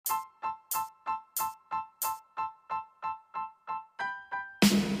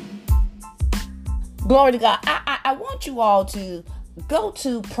Glory to God. I want you all to go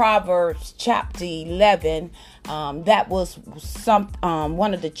to Proverbs chapter 11. That was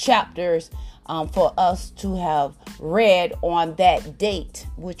one of the chapters for us to have read on that date,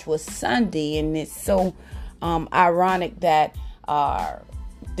 which was Sunday. And it's so ironic that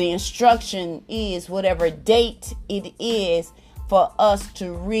the instruction is whatever date it is for us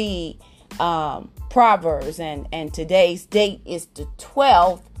to read Proverbs. And today's date is the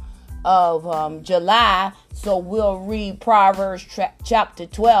 12th of July. So we'll read Proverbs chapter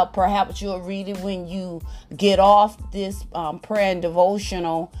 12. Perhaps you'll read it when you get off this prayer and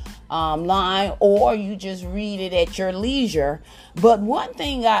devotional line, or you just read it at your leisure. But one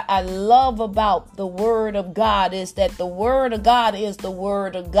thing I love about the Word of God is that the Word of God is the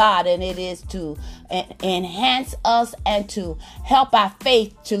Word of God, and it is to enhance us and to help our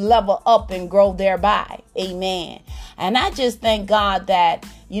faith to level up and grow thereby. Amen. And I just thank God that,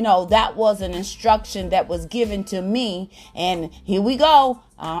 that was an instruction that was given to me. And here we go.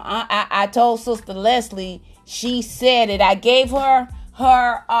 I told Sister Leslie, she said it. I gave her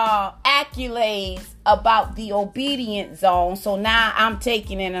accolades about the obedient zone. So now I'm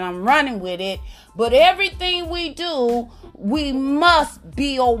taking it and I'm running with it. But everything we do, we must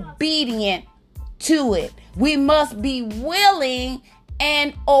be obedient to it. We must be willing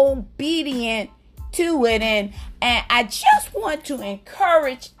and obedient to it. And I just want to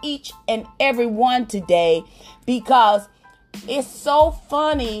encourage each and every one today, because it's so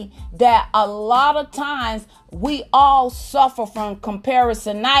funny that a lot of times we all suffer from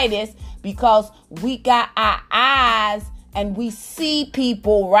comparisonitis, because we got our eyes and we see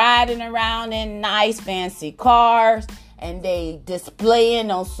people riding around in nice fancy cars and they displaying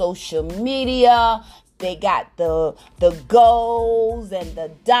on social media. They got the golds and the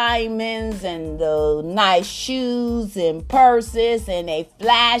diamonds and the nice shoes and purses, and they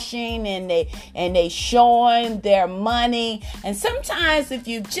flashing and they showing their money. And sometimes if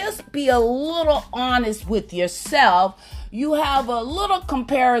you just be a little honest with yourself, you have a little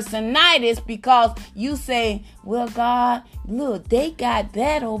comparisonitis, because you say, well, God, look, they got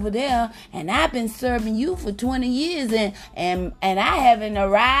that over there, and I've been serving you for 20 years and I haven't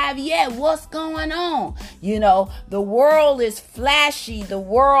arrived yet. What's going on? The world is flashy. The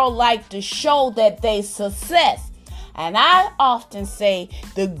world like to show that they success. And I often say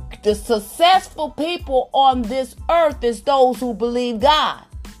the successful people on this earth is those who believe God.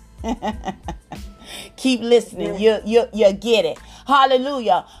 Keep listening. You get it.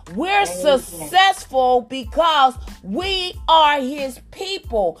 Hallelujah. We're successful because we are his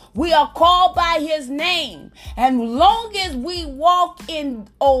people. We are called by his name. And long as we walk in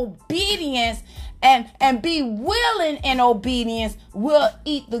obedience and be willing in obedience, we'll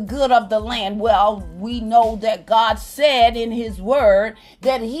eat the good of the land. Well, we know that God said in his word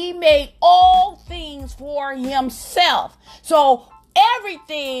that he made all things for himself. So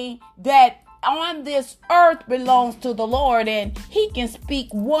everything that on this earth belongs to the Lord, and he can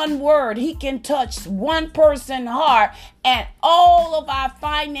speak one word. He can touch one person's heart, and all of our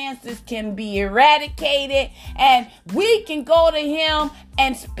finances can be eradicated, and we can go to him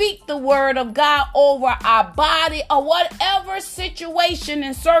and speak the word of God over our body or whatever situation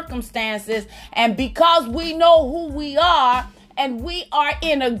and circumstances. And because we know who we are and we are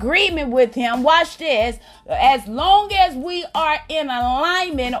in agreement with him, watch this, as long as we are in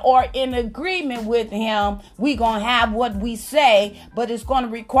alignment or in agreement with him, we're going to have what we say, but it's going to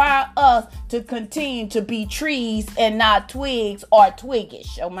require us to continue to be trees and not twigs or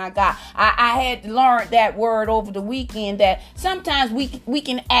twiggish. Oh my God. I had to learn that word over the weekend, that sometimes we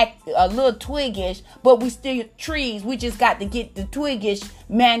can act a little twiggish, but we still trees. We just got to get the twiggish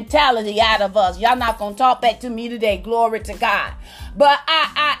mentality out of us. Y'all not going to talk back to me today. Glory to God. But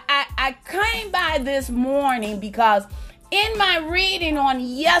I came by this morning because in my reading on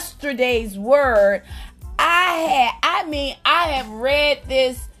yesterday's word, I have read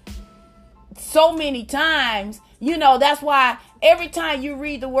this so many times. That's why every time you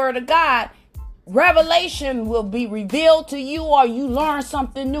read the word of God, revelation will be revealed to you, or you learn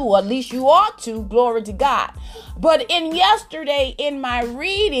something new. At least you ought to. Glory to God. But yesterday in my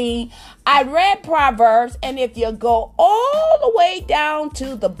reading, I read Proverbs, and if you go all the way down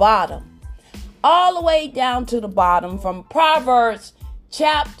to the bottom, from Proverbs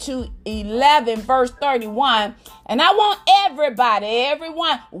chapter 11, verse 31. And I want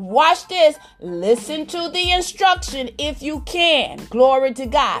everyone, watch this, listen to the instruction if you can. Glory to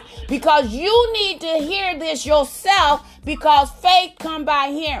God. Because you need to hear this yourself, because faith come by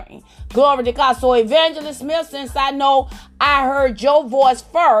hearing. Glory to God. So Evangelist Smith, since I know I heard your voice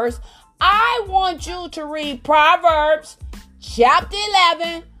first, I want you to read Proverbs chapter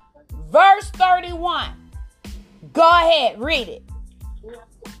 11, verse 31. Go ahead, read it.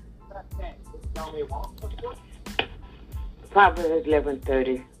 Proverbs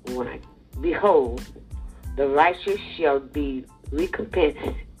 11:31. Behold, the righteous shall be recompensed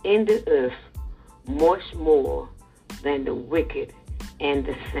in the earth much more than the wicked and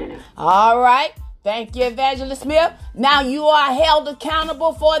the sinner. All right. Thank you, Evangelist Smith. Now you are held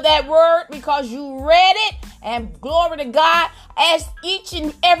accountable for that word because you read it. And glory to God, as each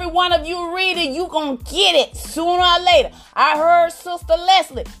and every one of you read it, you're going to get it sooner or later. I heard Sister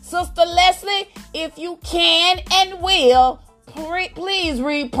Leslie. Sister Leslie, if you can and will, please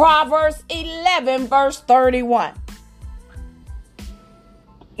read Proverbs 11, verse 31.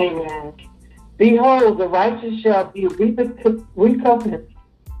 Amen. Behold, the righteous shall be recompensed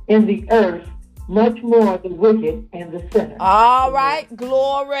in the earth, much more the wicked and the sinner. All right.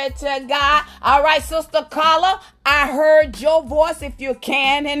 Glory to God. All right, Sister Carla, I heard your voice. If you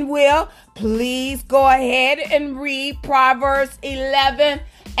can and will, please go ahead and read Proverbs 11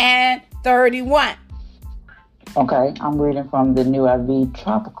 and 31. Okay, I'm reading from the New IV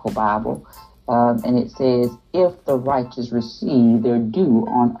Tropical Bible, and it says, if the righteous receive their due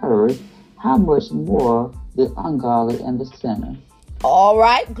on earth, how much more the ungodly and the sinner? All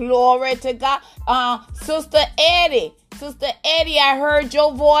right, glory to God. Sister Eddie, I heard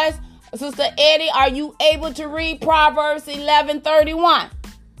your voice. Sister Eddie, are you able to read Proverbs 11:31?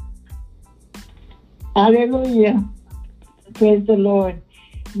 Hallelujah. Praise the Lord.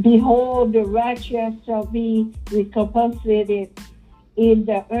 Behold, the righteous shall be recompensed in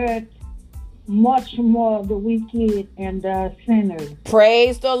the earth, much more the wicked and the sinners.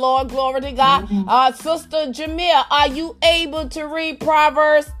 Praise the Lord. Glory to God. Sister Jamil, are you able to read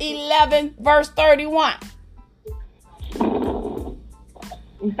Proverbs 11, verse 31?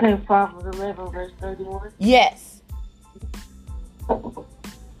 You said Proverbs 11, verse 31? Yes.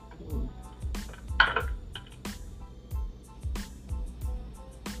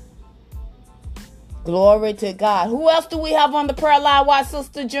 Glory to God. Who else do we have on the prayer line while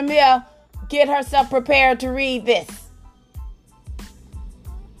Sister Jamil get herself prepared to read this?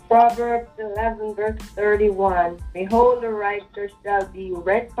 Proverbs 11, verse 31. Behold, the righteous shall be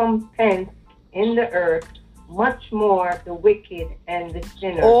recompensed in the earth, much more the wicked and the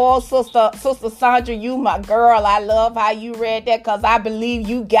sinner. Oh, Sister Sandra, you my girl. I love how you read that because I believe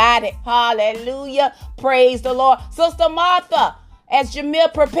you got it. Hallelujah. Praise the Lord. Sister Martha, as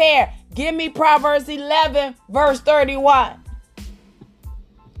Jamil prepared, give me Proverbs 11, verse 31.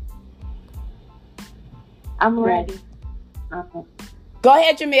 I'm ready. Go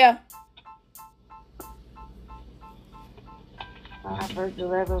ahead, Jamil. Proverbs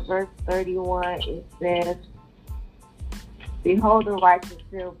 11, verse 31, it says, behold, the righteous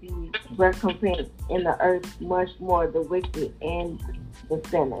shall be recompensed in the earth, much more the wicked and the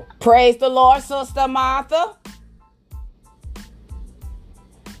sinner. Praise the Lord, Sister Martha.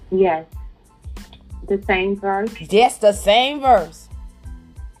 Yes. The same verse? Yes, the same verse.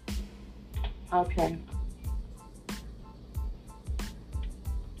 Okay.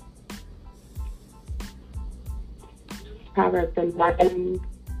 Proverbs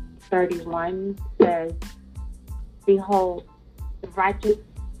 11:31 says, behold, the righteous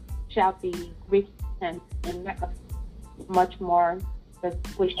shall be recompensed in the earth, much more the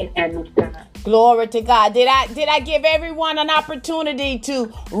wicked and the sinner. Glory to God. Did I give everyone an opportunity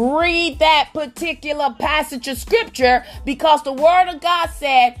to read that particular passage of scripture? Because the word of God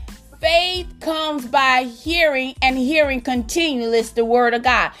said, faith comes by hearing, and hearing continually is the word of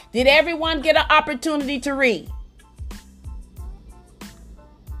God. Did everyone get an opportunity to read?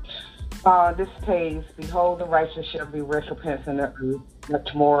 This page, behold, the righteous shall be recompensed in the earth,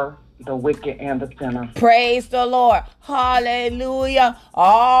 much more the wicked and the sinner. Praise the Lord. Hallelujah.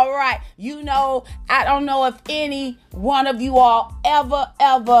 All right. You know, I don't know if any one of you all ever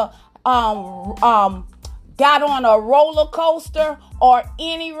got on a roller coaster or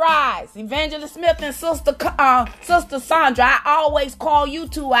any rides. Evangelist Smith and Sister Sandra, I always call you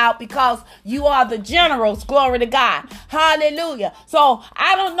two out because you are the generals. Glory to God. Hallelujah. So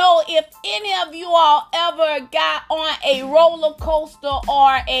I don't know if any of you all ever got on a roller coaster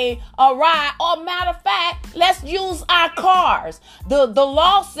or a ride. Or matter of fact, let's use our cars. The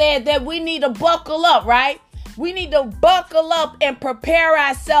law said that we need to buckle up, right? We need to buckle up and prepare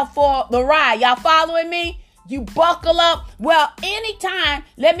ourselves for the ride. Y'all following me? You buckle up. Well, anytime,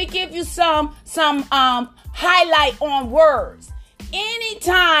 let me give you some highlight on words.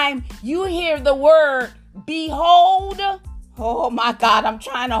 Anytime you hear the word behold, Oh my God, I'm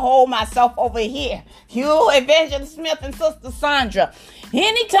trying to hold myself over here. You, Evangelist Smith and Sister Sandra.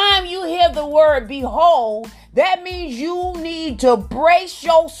 Anytime you hear the word behold, that means you need to brace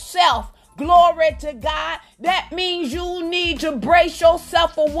yourself. Glory to God. That means you need to brace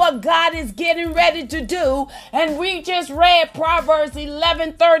yourself for what God is getting ready to do. And we just read Proverbs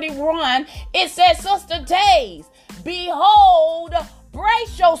 11:31. It says, Sister Taze, behold,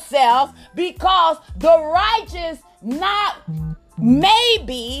 brace yourself, because the righteous not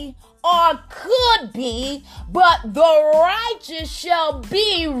maybe or could be, but the righteous shall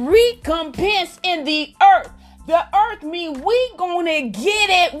be recompensed in the earth. The earth means we gonna get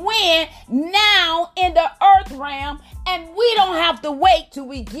it when? Now in the earth realm, and we don't have to wait till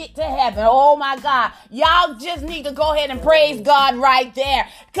we get to heaven. Oh my God. Y'all just need to go ahead and praise God right there.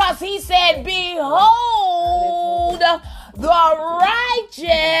 Because he said, behold, the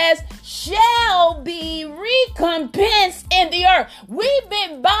righteous shall be recompensed in the earth. We've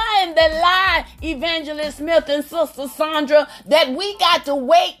been buying the lie, Evangelist Smith and Sister Sandra, that we got to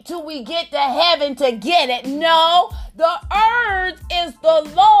wait till we get to heaven to get it. No, the earth is the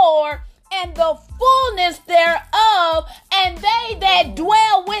Lord and the fullness thereof, and they that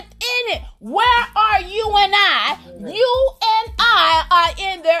dwell within it. Where are you and I? You and I are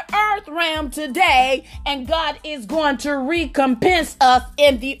in the earth realm today, and God is going to recompense us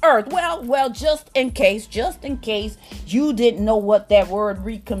in the earth. Well, just in case you didn't know what that word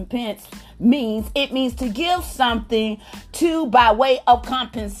recompense means, it means to give something to by way of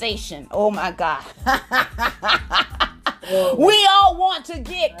compensation. Oh my God. We all want to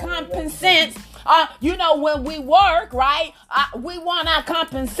get compensation. When we work, right? We want our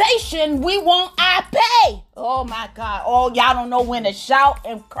compensation. We want our pay. Oh my God. Oh, y'all don't know when to shout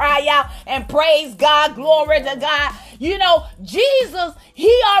and cry out and praise God. Glory to God. Jesus,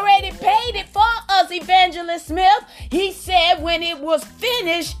 he already paid it for us, Evangelist Smith. He said when it was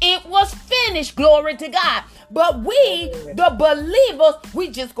finished, it was finished. Glory to God. But we, the believers, we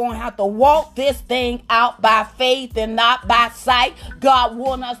just going to have to walk this thing out by faith and not by sight. God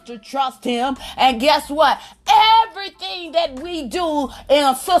wants us to trust him. And guess what? Everything that we do,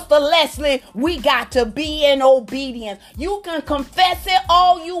 Sister Leslie, we got to be in obedience. You can confess it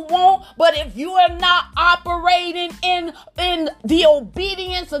all you want, but if you are not operating in the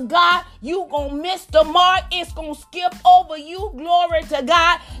obedience of God, you going to miss the mark. It's going to skip over you. Glory to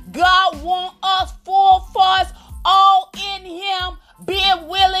God. God wants us full force, all in him, being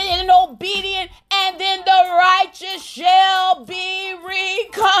willing and obedient, and then the righteous shall be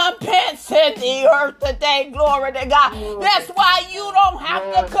recompensed in the earth today. Glory to God. That's why you don't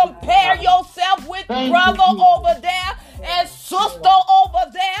have to compare yourself with brother over there and sister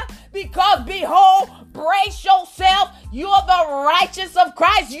over there, because behold, brace yourself. You're the righteous of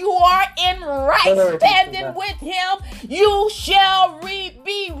Christ. You are in right standing with him. You shall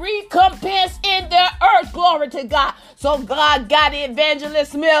be recompensed in the earth. Glory to God. So God got it,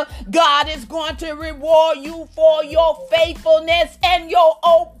 Evangelist Smith. God is going to reward you for your faithfulness and your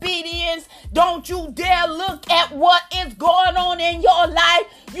obedience. Don't you dare look at what is going on in your life.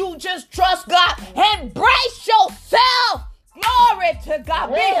 You just trust God and brace yourself. Glory to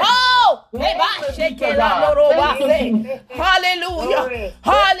God. Behold. Hallelujah.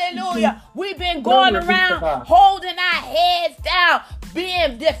 Hallelujah. We've been going around holding our heads down,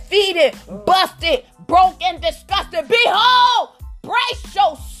 being defeated, busted, broken, disgusted. Behold, brace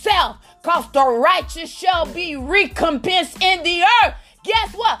yourself, because the righteous shall be recompensed in the earth.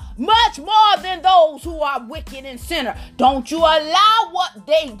 Guess what? Much more than those who are wicked and sinner. Don't you allow what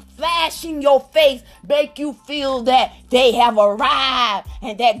they flash in your face make you feel that they have arrived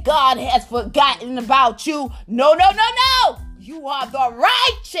and that God has forgotten about you. No. You are the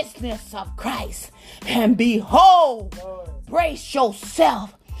righteousness of Christ. And behold, brace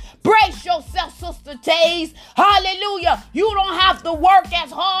yourself. Brace yourself, Sister Taze. Hallelujah. You don't have to work as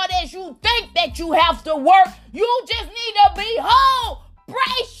hard as you think that you have to work. You just need to behold.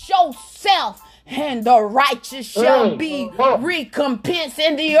 Brace yourself, and the righteous shall be recompensed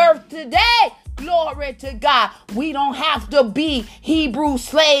in the earth today. Glory to God. We don't have to be Hebrew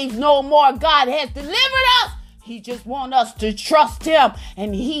slaves no more. God has delivered us. He just wants us to trust him,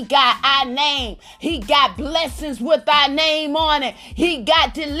 and he got our name. He got blessings with our name on it. He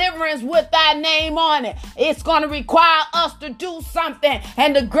got deliverance with our name on it. It's going to require us to do something,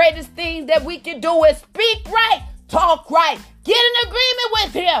 and the greatest thing that we can do is speak right, talk right, get in agreement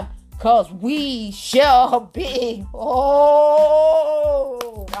with him, because we shall be. Oh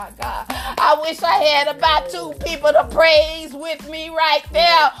my God. I wish I had about 2 people to praise with me right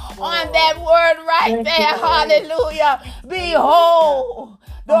there on that word right there. Hallelujah. Behold,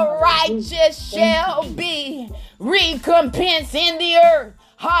 The righteous shall be recompensed in the earth.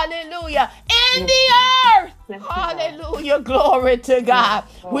 Hallelujah. In the earth. Hallelujah. Glory to God.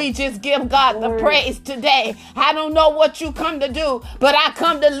 We just give God the praise today. I don't know what you come to do, but I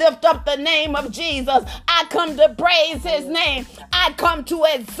come to lift up the name of Jesus. I come to praise his name. I come to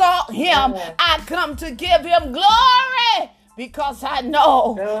exalt him. I come to give him glory. Because I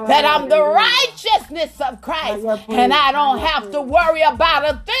know that I'm the righteousness of Christ. And I don't have to worry about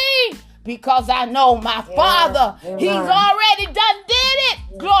a thing. Because I know my Father, he's already done did it.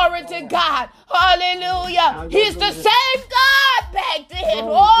 Glory to God. Hallelujah. He's the same God back then.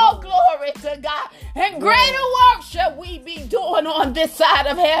 Oh, glory to God. And greater work shall we be doing on this side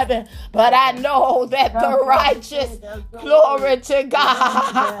of heaven. But I know that the righteous, glory to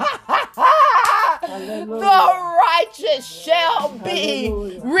God, the righteous shall be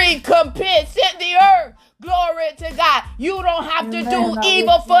recompensed in the earth. Glory to God. You don't have to do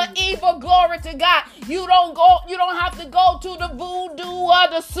evil for evil. Glory to God. You don't have to go to the voodoo or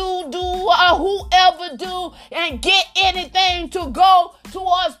the Sudo or whoever do and get anything to go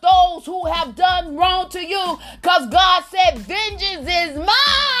towards those who have done wrong to you. Because God said, vengeance is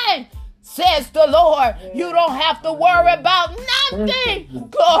mine, says the Lord. You don't have to worry about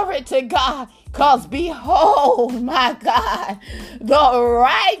nothing. Glory to God. Because behold, my God, the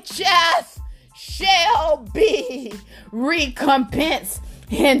righteous shall be recompensed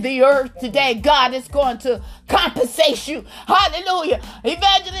in the earth today. God is going to compensate you. Hallelujah.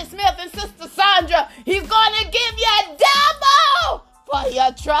 Evangelist Smith and Sister Sandra, he's going to give you a double for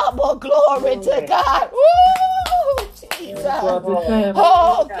your trouble. Glory to God. Woo, Jesus.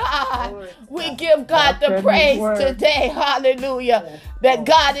 Oh, God. We give God the praise today. Hallelujah. That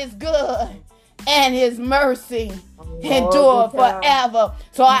God is good and his mercy endure forever.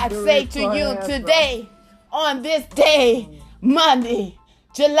 So I say to you today, on this day, Monday,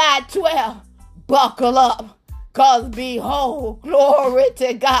 July 12th, buckle up, because behold, glory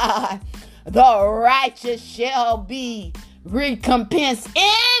to God, the righteous shall be recompensed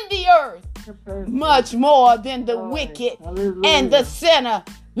in the earth much more than the wicked and the sinner.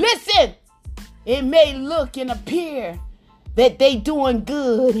 Listen, it may look and appear that they doing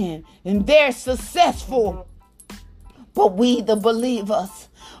good and they're successful, but we the believers,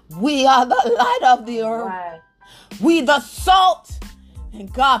 we are the light of the earth. We the salt,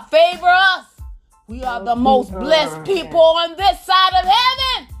 and God favor us. We are the most blessed people on this side of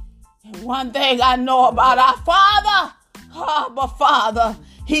heaven. And one thing I know about our Father, Abba Father,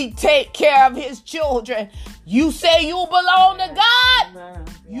 he take care of his children. You say you belong to God,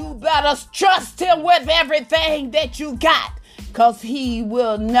 you better trust him with everything that you got, because he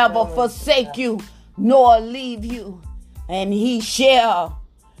will never forsake you nor leave you. And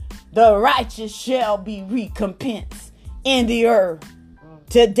the righteous shall be recompensed in the earth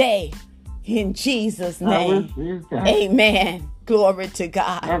today. In Jesus' name, amen. Glory to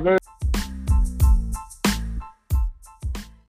God.